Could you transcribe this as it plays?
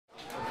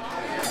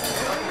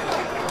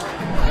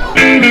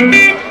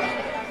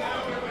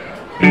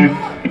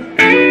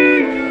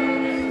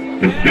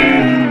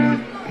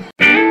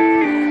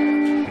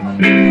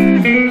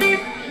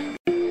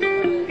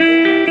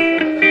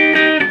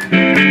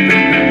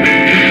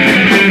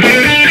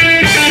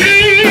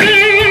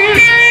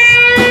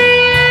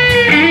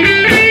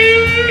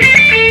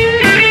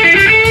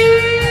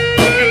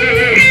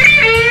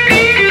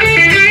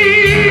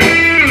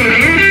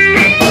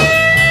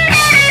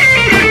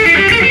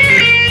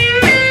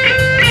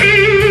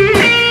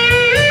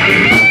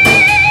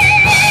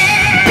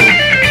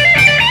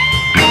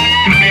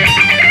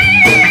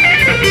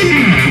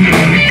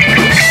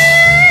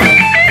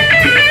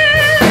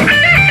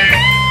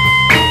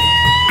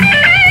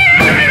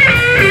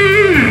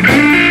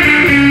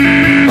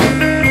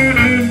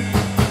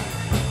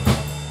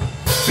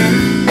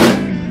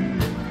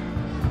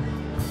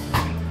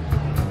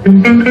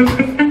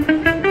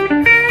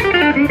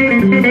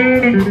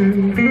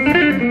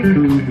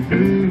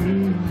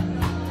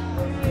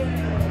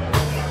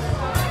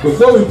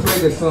Before we play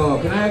this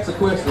song, can I ask a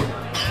question?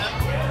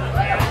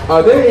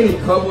 Are there any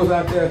couples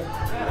out there?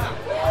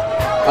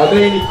 Are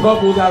there any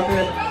couples out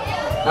there?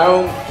 I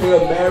don't care,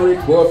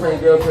 married,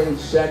 boyfriend, girlfriend,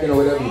 shacking, or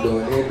whatever you're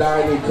doing. Are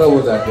there any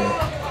couples out there?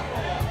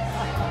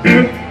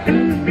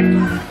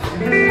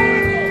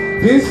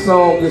 This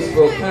song is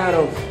for kind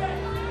of,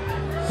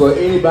 for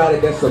anybody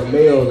that's a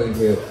male in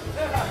here,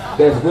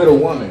 that's with a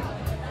woman.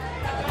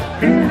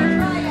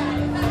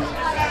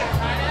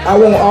 I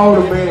want all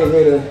the men in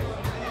here to,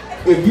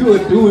 if you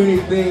would do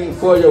anything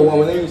for your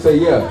woman, then you say,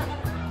 yeah.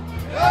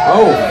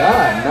 Oh,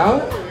 God, no?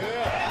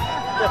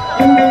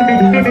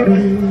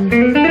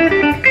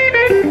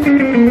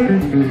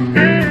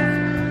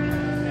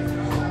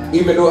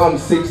 Even though I'm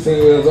 16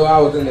 years old, I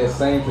was in that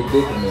same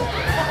predicament.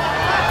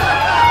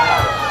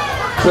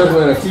 Trust me,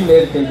 a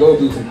teenager can go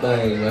through some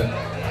things, man.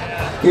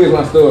 Here's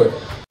my story.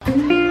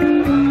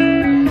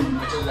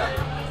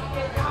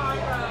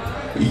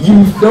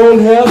 You don't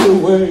have to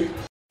wait,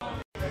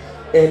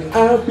 and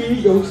I'll be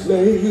your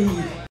slave.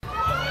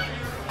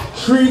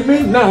 Treat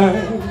me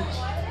nice,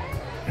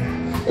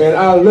 and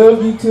I'll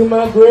love you till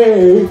my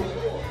grave.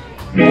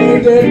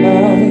 Ain't that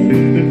nice?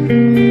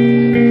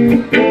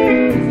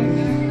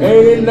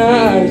 Ain't it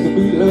nice to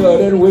be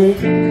loved that way?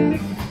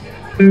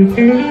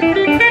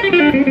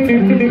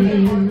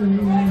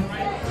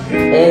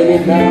 Ain't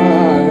it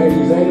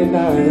nice? Ain't it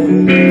nice?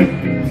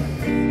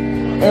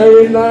 Ain't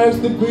it nice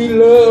to be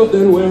loved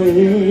that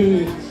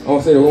way? I'm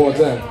gonna say it one more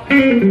time.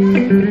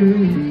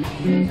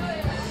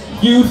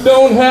 You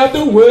don't have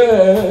to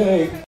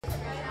wait,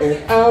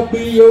 and I'll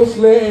be your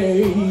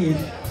slave.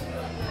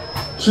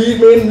 Treat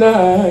me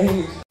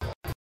nice,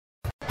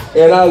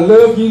 and I'll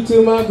love you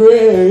till my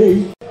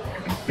grave.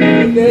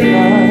 Ain't that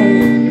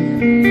nice?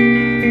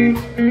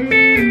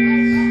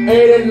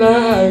 Ain't it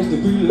nice to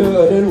be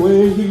loved that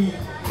way?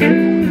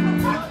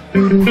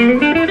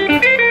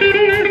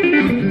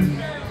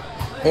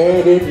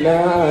 Ain't it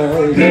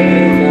nice? Ain't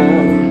it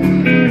nice?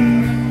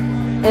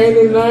 Ain't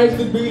it nice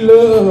to be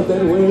loved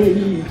that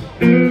way?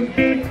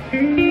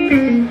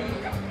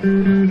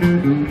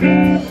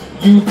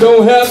 You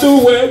don't have to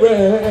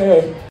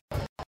worry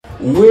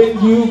when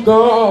you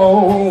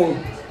gone.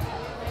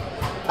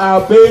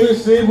 I'll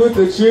babysit with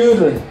the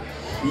children.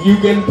 You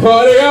can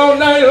party all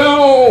night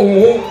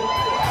long.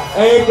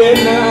 Ain't that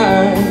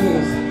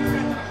nice?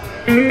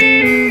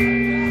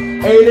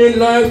 Ain't it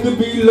nice to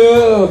be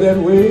loved that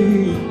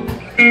way?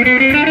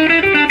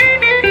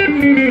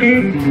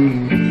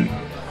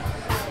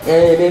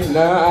 Ain't it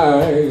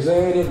nice?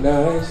 Ain't it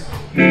nice?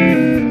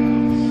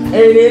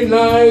 Ain't it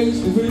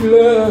nice to be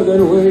loved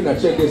that way? Now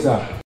check this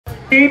out.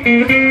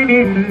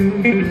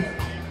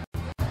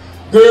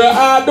 Girl,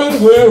 I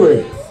don't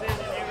worry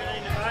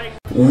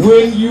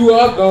when you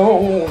are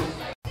gone.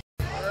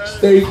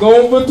 Stay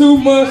gone for 2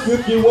 months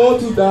if you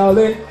want to,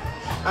 darling.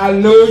 I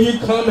know you're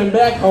coming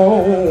back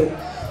home.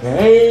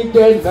 Ain't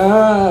that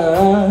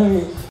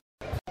nice?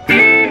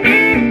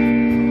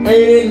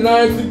 Ain't it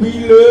nice to be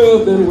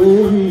loved that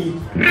way?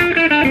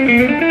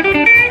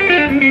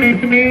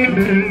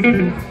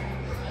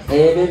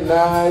 Ain't it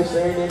nice?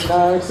 Ain't it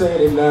nice?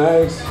 Ain't it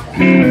nice?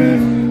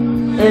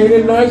 Ain't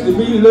it nice to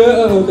be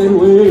loved that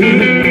way?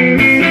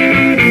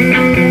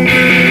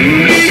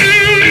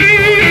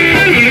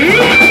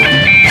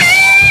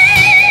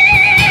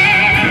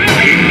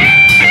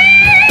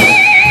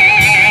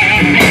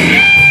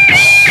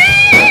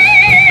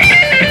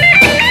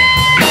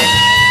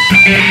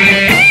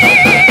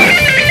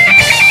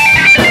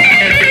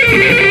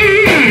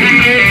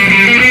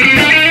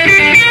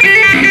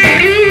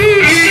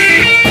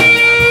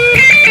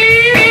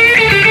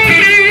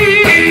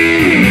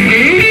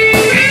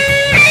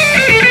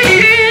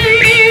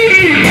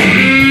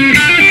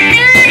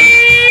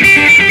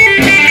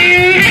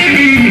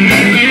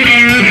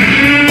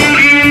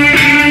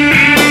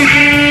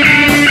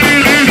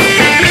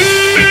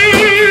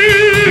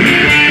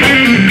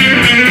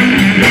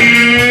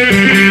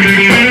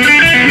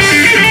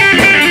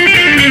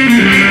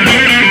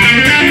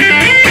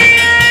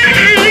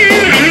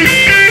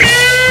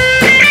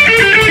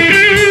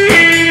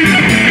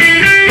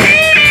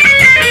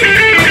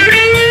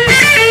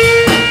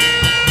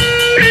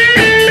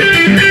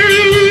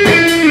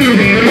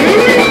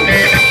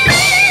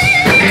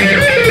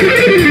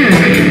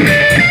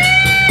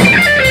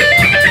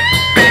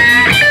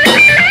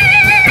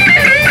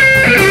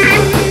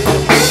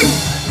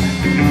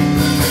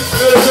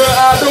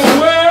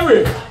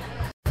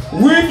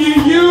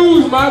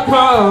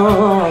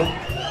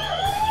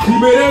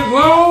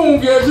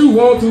 guess you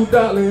want to,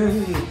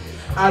 darling.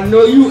 I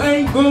know you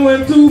ain't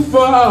going too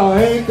far,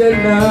 ain't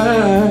that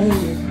nice?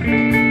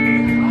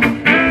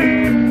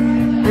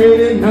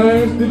 Ain't it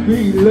nice to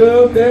be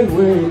loved that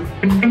way?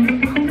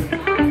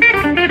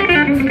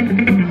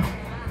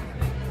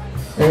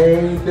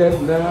 Ain't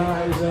that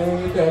nice,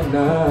 ain't that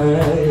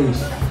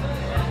nice?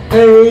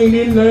 Ain't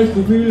it nice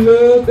to be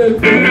loved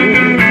that way?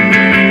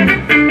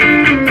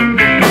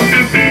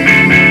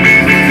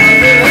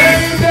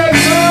 Ain't that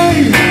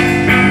nice?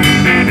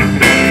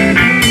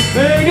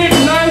 Ain't it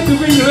nice to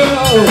be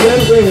loved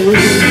that way?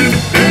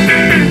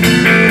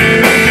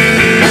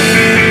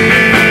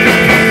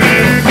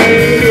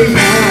 Ain't it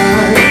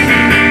nice?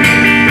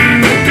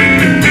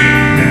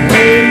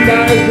 Ain't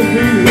nice to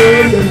be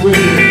loved that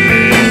way?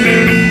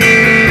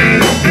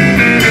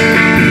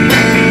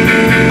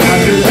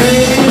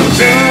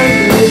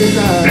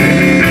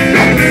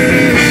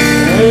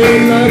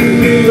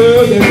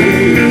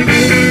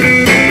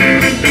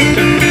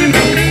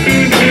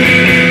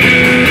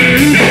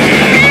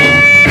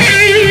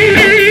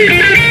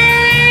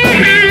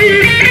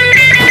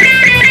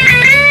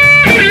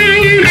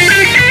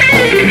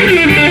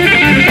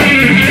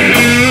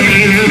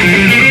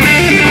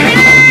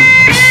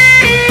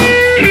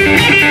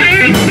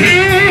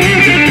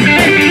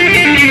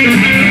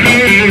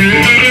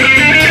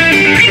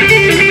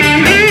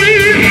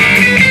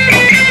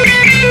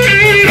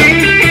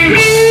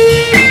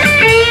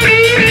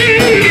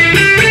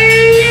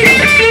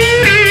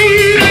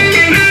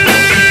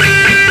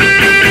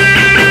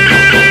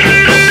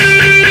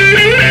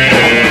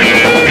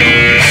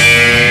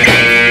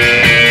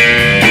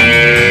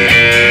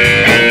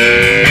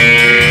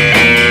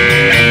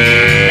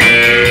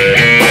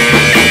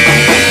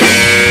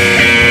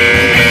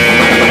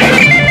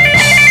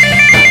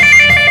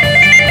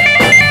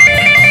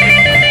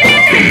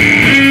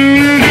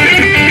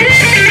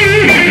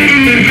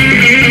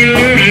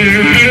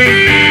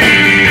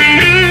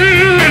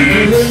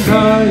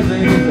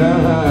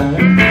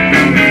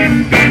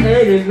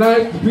 Ain't it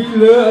nice to be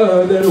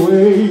loved that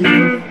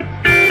way?